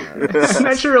 I'm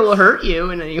not sure it will hurt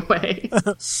you in any way.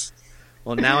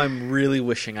 Well, now I'm really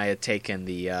wishing I had taken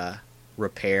the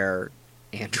repair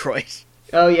android.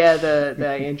 Oh yeah, the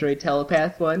android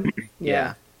telepath one.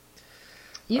 Yeah.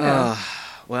 You know.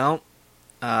 Well,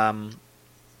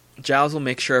 Giles will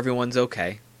make sure everyone's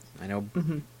okay. I know,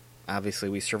 obviously,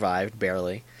 we survived,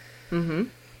 barely. Mm-hmm.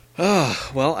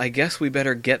 Oh, well, I guess we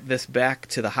better get this back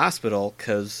to the hospital,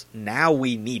 because now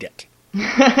we need it.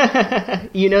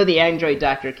 You know the android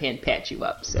doctor can't patch you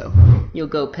up, so you'll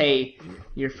go pay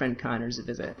your friend Connors a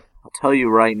visit. I'll tell you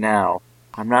right now,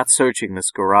 I'm not searching this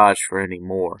garage for any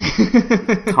more.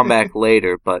 Come back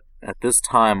later, but at this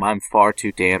time I'm far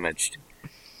too damaged.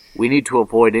 We need to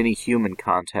avoid any human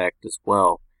contact as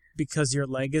well. Because your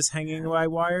leg is hanging by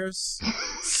wires?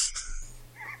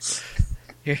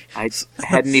 I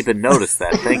hadn't even noticed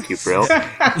that. Thank you, Brill.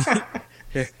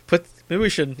 Here, maybe we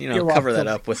should, cover that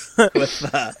up with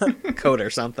code or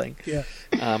something. Yeah.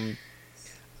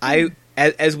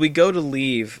 As we go to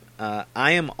leave,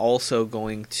 I am also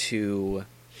going to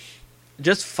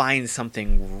just find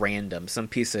something random, some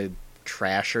piece of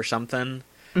trash or something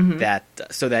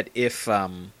so that if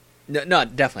no,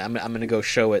 definitely I'm going to go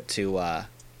show it to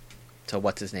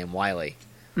what's his name, Wiley.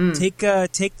 Take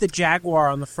the Jaguar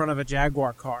on the front of a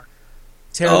Jaguar car.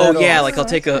 I'll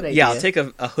take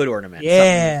a a hood ornament.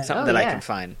 Yeah. Something that I can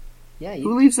find. Yeah,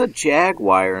 Who leaves a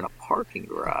Jaguar in a parking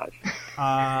garage?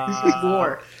 This is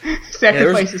war.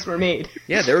 Sacrifices were made.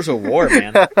 Yeah, there was a war,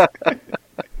 man.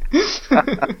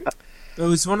 It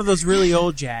was one of those really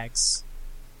old Jags.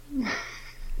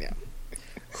 Yeah.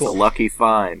 Cool. It's a lucky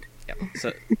find. Yep.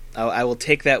 So I will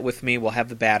take that with me. We'll have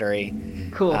the battery.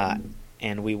 Cool.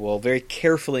 And we will very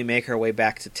carefully make our way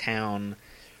back to town.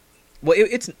 Well,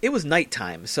 it was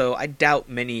nighttime, so I doubt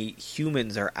many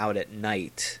humans are out at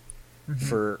night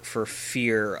for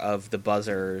fear of the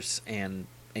buzzers and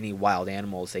any wild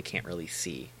animals they can't really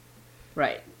see.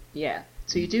 Right, yeah.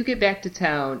 So you do get back to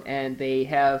town, and they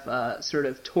have sort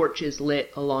of torches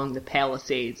lit along the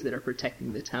palisades that are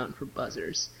protecting the town from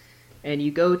buzzers. And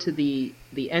you go to the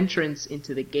entrance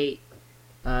into the gate,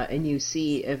 and you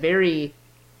see a very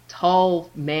tall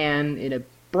man in a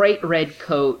bright red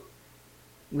coat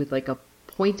with like a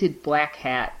pointed black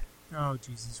hat. Oh,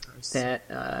 Jesus Christ.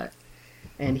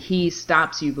 And he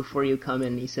stops you before you come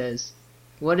in. He says,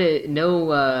 it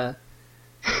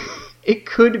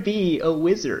could be a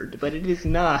wizard, but it is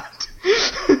not.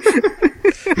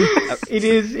 It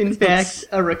is, in fact,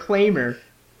 a reclaimer.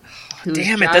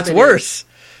 Damn it, that's worse.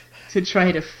 To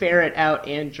try to ferret out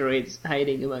androids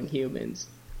hiding among humans.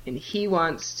 And he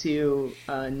wants to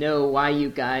know why you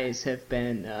guys have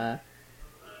been...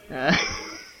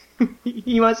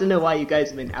 he wants to know why you guys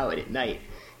have been out at night,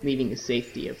 leaving the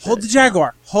safety of... Hold the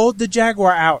Jaguar. Hold the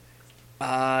Jaguar out.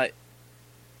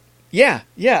 Yeah.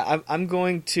 I'm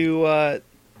going to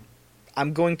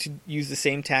use the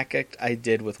same tactic I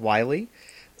did with Wiley.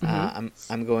 I'm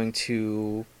going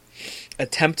to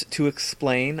attempt to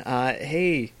explain.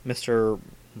 Hey, Mr.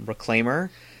 Reclaimer,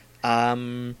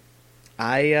 I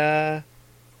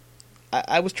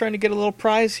was trying to get a little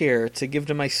prize here to give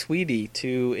to my sweetie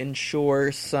to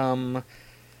ensure some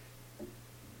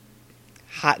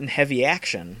hot and heavy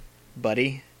action,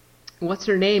 buddy. What's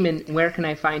her name and where can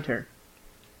I find her?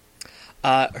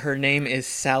 Her name is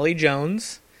Sally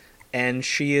Jones, and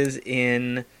she is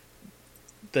in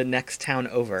the next town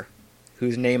over,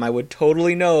 whose name I would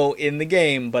totally know in the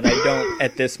game, but I don't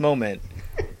at this moment.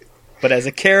 But as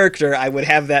a character, I would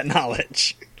have that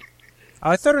knowledge.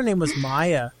 I thought her name was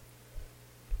Maya.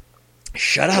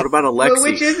 Shut up. What about Alexi? Well,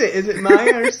 which is it? Is it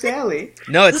Maya or Sally?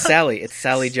 No, it's Sally. It's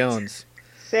Sally Jones.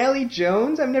 Sally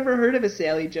Jones? I've never heard of a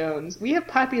Sally Jones. We have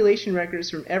population records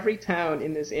from every town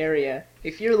in this area.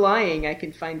 If you're lying, I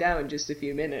can find out in just a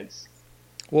few minutes.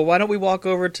 Well, why don't we walk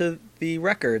over to the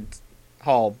records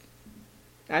hall?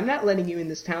 I'm not letting you in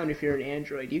this town if you're an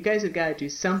android. You guys have got to do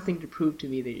something to prove to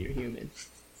me that you're human.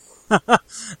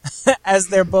 As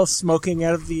they're both smoking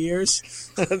out of the ears.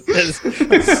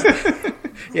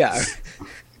 Yeah.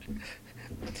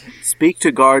 Speak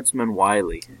to Guardsman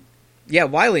Wiley. Yeah,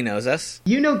 Wiley knows us.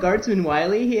 You know Guardsman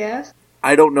Wiley, he asked?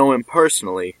 I don't know him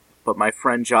personally, but my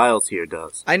friend Giles here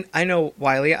does. I know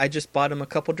Wiley. I just bought him a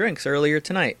couple drinks earlier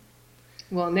tonight.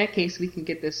 Well, in that case, we can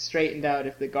get this straightened out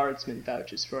if the Guardsman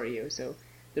vouches for you. So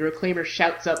the Reclaimer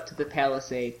shouts up to the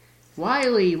palisade,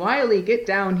 Wiley, get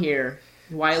down here.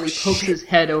 Wiley pokes his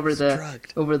head over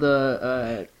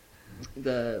the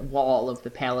wall of the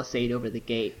palisade over the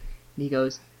gate. And he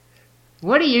goes,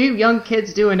 "What are you young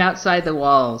kids doing outside the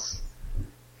walls?"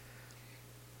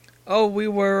 Oh, we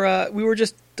were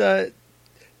just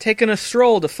taking a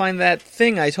stroll to find that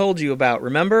thing I told you about.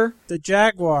 Remember? The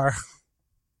Jaguar.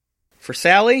 For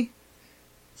Sally?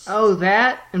 Oh,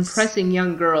 that? Impressing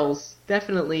young girls.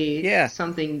 Definitely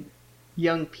something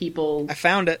young people... I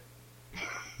found it.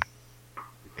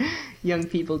 young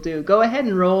people do. Go ahead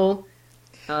and roll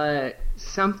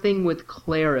something with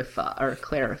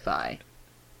clarify.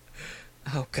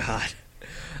 Oh, God.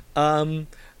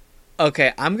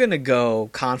 Okay, I'm gonna go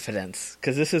confidence,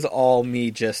 because this is all me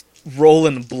just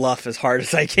rolling bluff as hard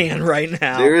as I can right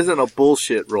now. There isn't a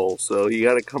bullshit roll, so you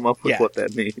gotta come up with what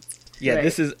that means. Yeah, right.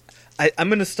 This is... I'm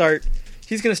gonna start...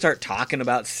 He's gonna start talking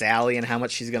about Sally and how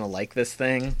much she's gonna like this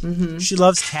thing. Mm-hmm. She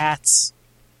loves cats.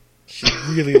 She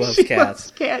really loves cats. She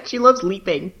loves cats. She loves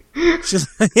leaping.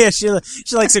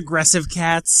 She likes aggressive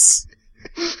cats.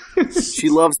 She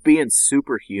loves being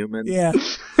superhuman. Yeah.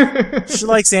 She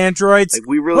likes androids. Like,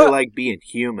 we really like being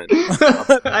human.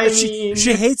 I mean...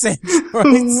 She hates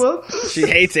androids. Whoops. She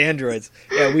hates androids.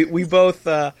 Yeah, we both...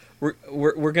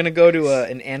 We're gonna go to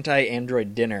an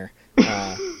anti-android dinner.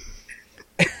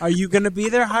 Are you going to be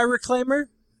there, High Reclaimer?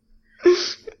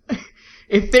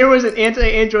 If there was an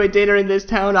anti-android dinner in this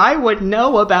town, I would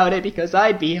know about it because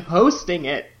I'd be hosting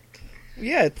it.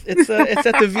 Yeah, it's at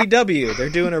the VW. They're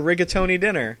doing a rigatoni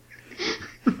dinner.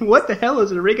 What the hell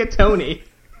is a rigatoni?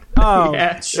 Oh,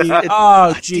 Yeah. gee.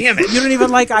 Damn it. You don't even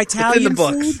like Italian in the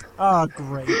book. food? Oh,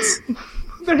 great.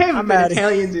 There haven't I'm been outta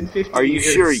Italians in 50 Are you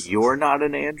years. sure you're not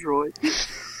an android?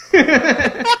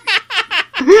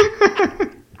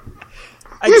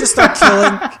 I just start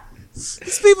killing.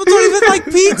 These people don't even like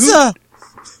pizza.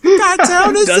 God,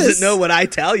 town is Doesn't this? know what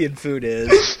Italian food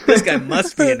is. This guy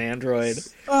must be an android.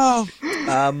 Oh,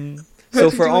 So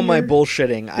for all my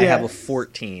bullshitting, I have a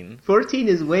 14. 14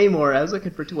 is way more. I was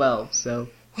looking for 12, so...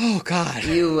 Oh, God.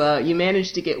 You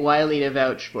managed to get Wiley to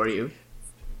vouch for you.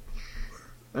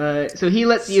 So he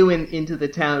lets you into the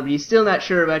town, but he's still not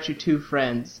sure about your two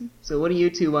friends. So what do you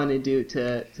two want to do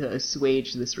to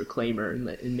assuage this reclaimer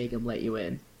and make him let you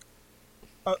in?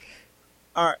 all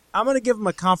right. I'm gonna give him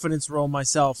a confidence roll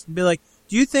myself and be like,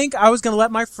 "Do you think I was gonna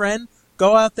let my friend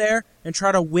go out there and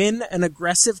try to win an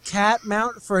aggressive cat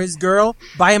mount for his girl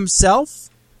by himself?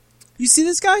 You see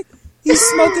this guy? He's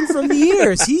smoking from the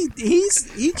ears. He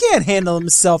can't handle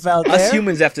himself out there. Us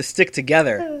humans have to stick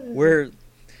together. We're...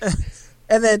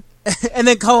 And then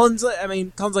Colin's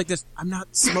like this. I'm not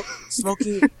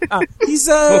smoking. He's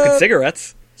smoking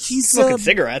cigarettes. He's Smoking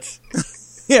cigarettes.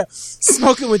 Yeah,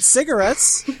 smoking with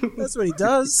cigarettes. That's what he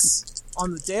does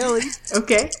on the daily.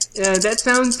 Okay, that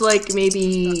sounds like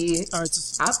maybe All right,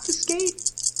 so, obfuscate?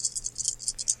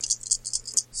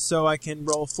 so I can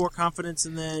roll 4 confidence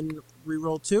and then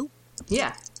re-roll 2.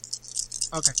 Yeah.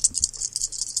 Okay.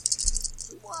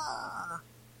 Wow.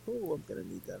 Oh, I'm gonna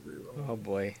need that re-roll. Oh,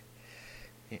 boy.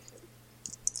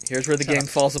 Here's where the game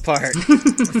falls apart.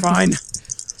 We're fine.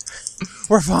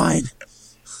 We're fine.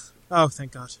 Oh,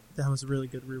 thank God. That was a really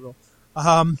good reroll.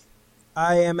 I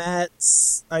am at...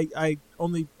 I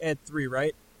only add 3,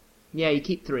 right? Yeah, you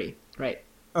keep 3. Right.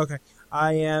 Okay.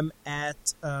 I am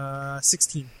at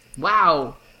 16.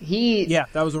 Wow. Yeah,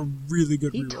 that was a really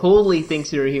good He reroll. totally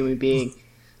thinks you're a human being.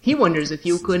 He wonders if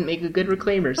you couldn't make a good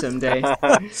reclaimer someday.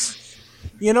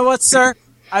 You know what, sir?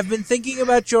 I've been thinking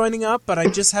about joining up, but I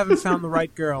just haven't found the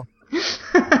right girl.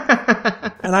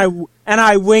 And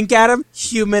I wink at him.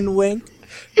 Human wink.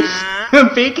 A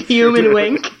big human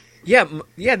wink. Yeah,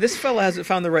 this fella hasn't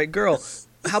found the right girl.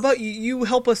 How about you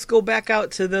help us go back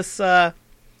out to this parking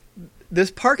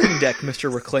deck, Mr.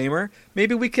 Reclaimer?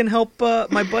 Maybe we can help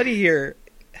my buddy here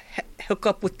hook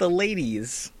up with the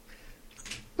ladies.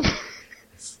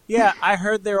 Yeah, I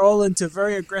heard they're all into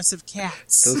very aggressive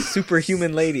cats. Those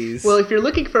superhuman ladies. Well, if you're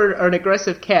looking for an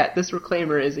aggressive cat, this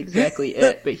reclaimer is exactly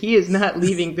it. But he is not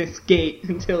leaving this gate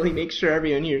until he makes sure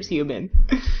everyone here is human.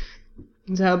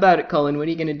 So how about it, Colin? What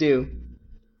are you going to do?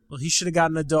 Well, he should have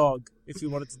gotten a dog if he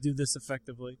wanted to do this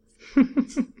effectively.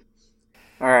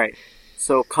 Alright,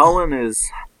 so Cullen is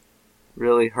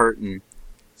really hurting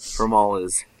from all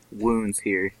his wounds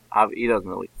here. He doesn't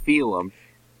really feel them,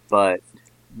 but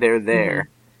they're there.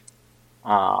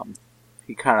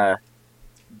 He kind of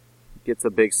gets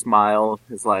a big smile.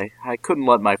 He's like, I couldn't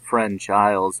let my friend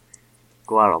Giles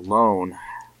go out alone.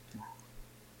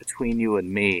 Between you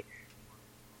and me,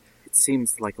 it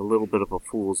seems like a little bit of a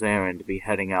fool's errand to be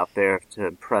heading out there to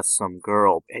impress some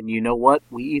girl. And you know what?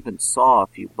 We even saw a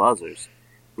few buzzers.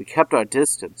 We kept our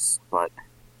distance, but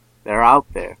they're out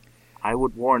there. I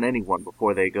would warn anyone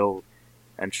before they go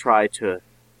and try to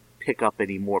pick up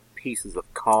any more pieces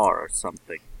of car or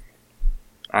something.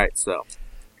 Alright, so.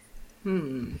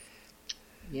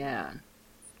 Yeah.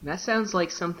 That sounds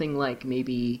like something like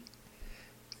maybe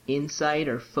insight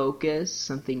or focus,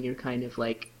 something you're kind of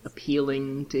like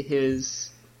appealing to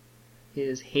his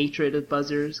hatred of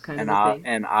buzzers kind of a thing.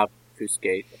 And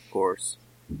obfuscate, of course.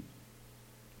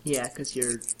 Yeah, because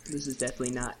this is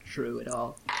definitely not true at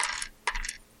all.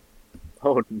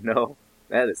 Oh no,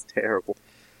 that is terrible.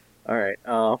 Alright,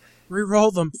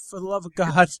 Reroll them, for the love of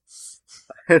God.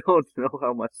 I don't know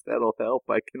how much that'll help.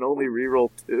 I can only reroll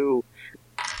 2.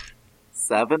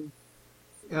 7?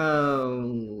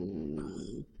 Oh.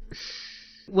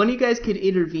 One of you guys could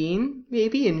intervene,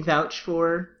 maybe, and vouch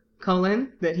for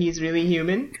Cullen, that he's really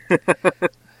human.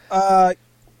 Would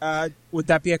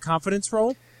that be a confidence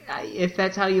roll? If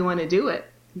that's how you want to do it.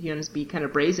 You want to be kind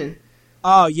of brazen.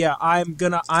 Oh yeah, I'm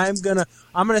gonna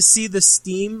see the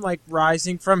steam like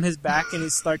rising from his back and he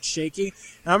starts shaking,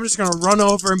 and I'm just gonna run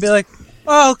over and be like,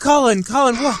 "Oh, Cullen,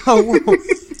 whoa,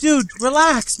 dude,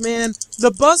 relax, man. The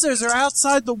buzzers are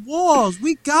outside the walls.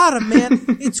 We got him, man.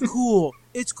 It's cool.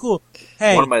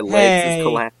 Hey, one of my legs is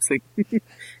collapsing.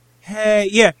 Hey,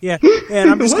 yeah,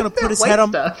 and I'm just gonna put his head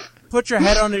on, put your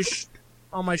head on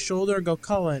on my shoulder and go,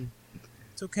 Cullen,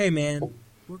 it's okay, man.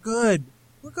 We're good.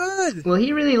 Well,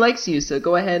 he really likes you, so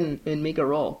go ahead and make a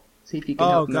roll. See if you can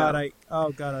help him out.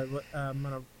 I'm gonna.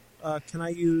 Can I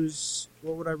use,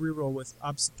 what would I reroll with?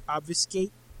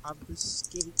 Obfuscate. I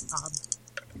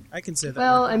can say that.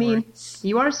 Well, I mean,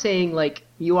 you are saying like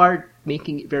you are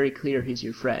making it very clear he's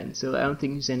your friend, so I don't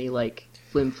think there's any like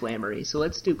flim-flammery. So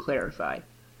let's do clarify.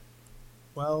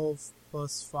 12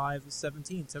 plus 5 is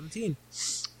 17. 17.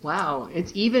 Wow,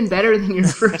 it's even better than your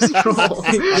first roll.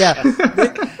 Yeah.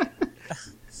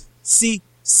 See,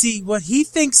 what he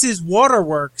thinks is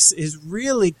waterworks is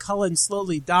really Cullen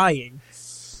slowly dying.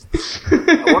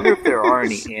 I wonder if there are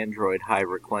any android high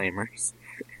reclaimers.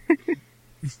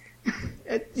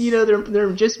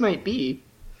 There just might be.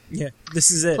 Yeah,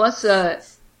 this is it. Plus,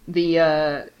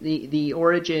 the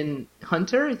origin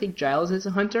hunter. I think Giles is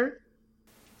a hunter.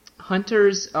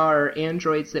 Hunters are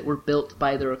androids that were built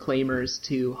by the reclaimers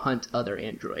to hunt other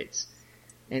androids,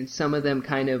 and some of them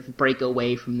kind of break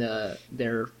away from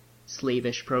their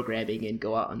slavish programming and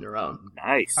go out on their own.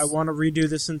 Nice. I want to redo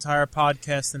this entire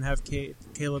podcast and have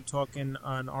Caleb talking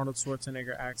on Arnold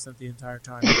Schwarzenegger accent the entire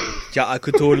time. Yeah, I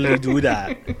could totally do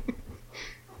that.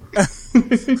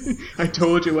 I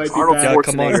told you I'd be Arnold back.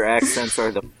 Schwarzenegger accents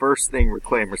are the first thing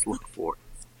reclaimers look for.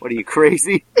 What are you,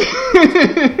 crazy?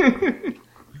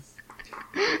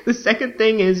 The second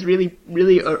thing is really,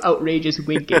 really outrageous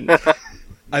winking.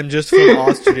 I'm just from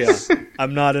Austria.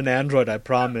 I'm not an android, I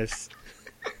promise.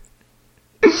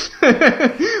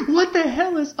 What the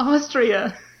hell is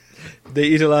Austria? They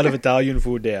eat a lot of Italian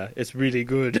food there. It's really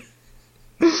good.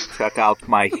 Check out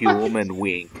my human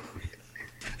wing.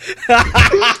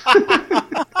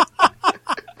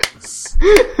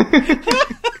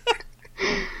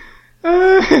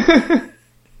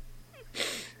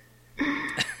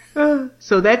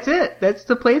 So that's it. That's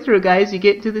the playthrough, guys. You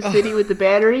get to the city with the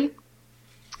battery,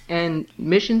 and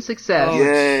mission success. Oh.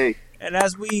 Yay! And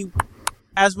as we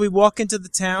walk into the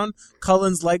town,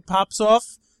 Cullen's leg pops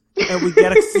off, and we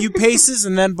get a few paces,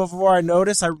 and then before I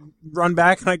notice, I run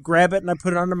back and I grab it and I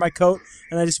put it under my coat,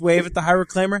 and I just wave at the high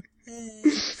reclaimer,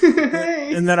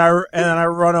 and then I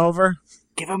run over.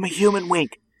 Give him a human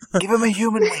wink.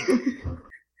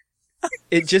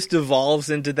 It just evolves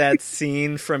into that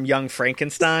scene from Young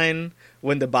Frankenstein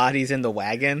when the body's in the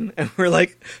wagon, and we're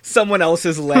like, someone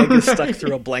else's leg is stuck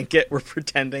through a blanket. We're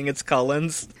pretending it's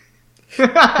Cullen's.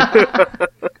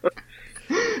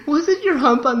 Wasn't your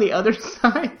hump on the other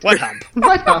side? What hump?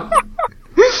 What hump?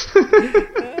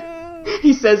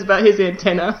 He says about his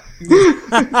antenna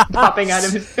popping out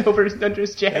of under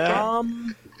his jacket.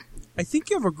 I think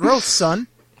you have a growth, son.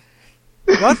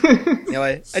 What?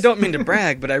 I don't mean to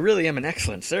brag, but I really am an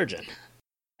excellent surgeon.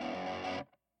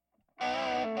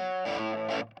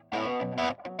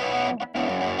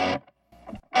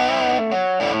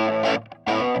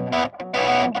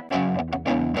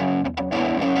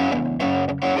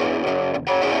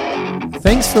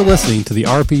 Thanks for listening to the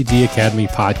RPG Academy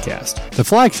podcast, the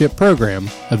flagship program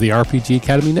of the RPG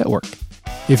Academy Network.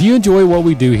 If you enjoy what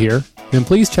we do here, then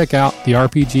please check out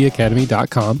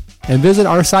therpgacademy.com and visit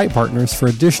our site partners for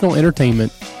additional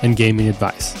entertainment and gaming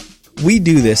advice. We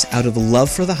do this out of love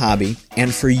for the hobby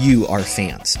and for you, our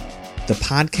fans. The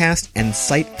podcast and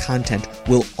site content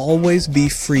will always be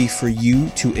free for you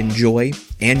to enjoy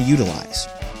and utilize.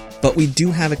 But we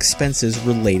do have expenses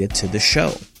related to the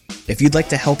show. If you'd like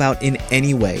to help out in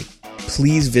any way,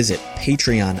 please visit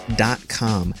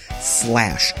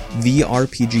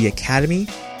patreon.com/therpgacademy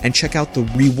and check out the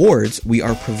rewards we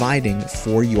are providing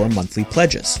for your monthly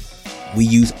pledges. We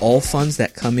use all funds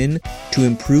that come in to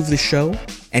improve the show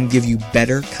and give you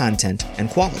better content and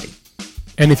quality.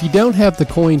 And if you don't have the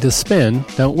coin to spend,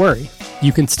 don't worry.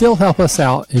 You can still help us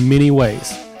out in many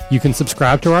ways. You can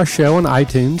subscribe to our show on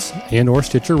iTunes and or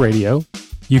Stitcher Radio.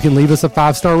 You can leave us a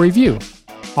 5-star review.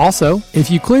 Also,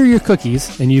 if you clear your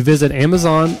cookies and you visit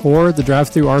Amazon or the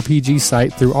Drive-Thru RPG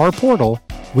site through our portal,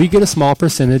 we get a small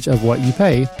percentage of what you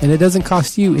pay, and it doesn't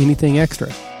cost you anything extra.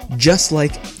 Just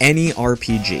like any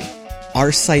RPG,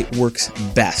 our site works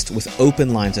best with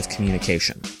open lines of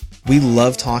communication. We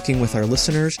love talking with our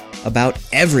listeners about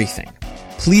everything.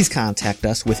 Please contact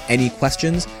us with any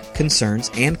questions,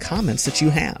 concerns, and comments that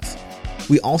you have.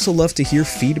 We also love to hear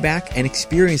feedback and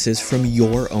experiences from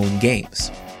your own games.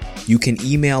 You can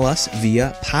email us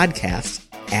via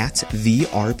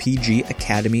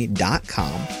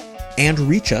podcast@therpgacademy.com and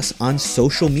reach us on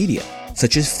social media,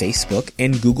 such as Facebook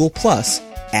and Google+,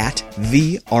 at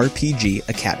The RPG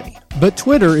Academy. But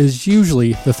Twitter is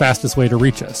usually the fastest way to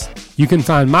reach us. You can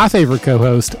find my favorite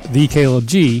co-host, The Caleb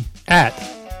G, at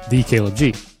The Caleb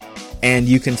G. And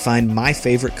you can find my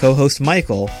favorite co-host,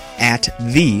 Michael, at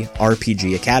The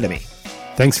RPG Academy.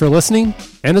 Thanks for listening,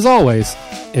 and as always,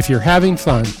 if you're having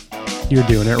fun, you're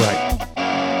doing it right.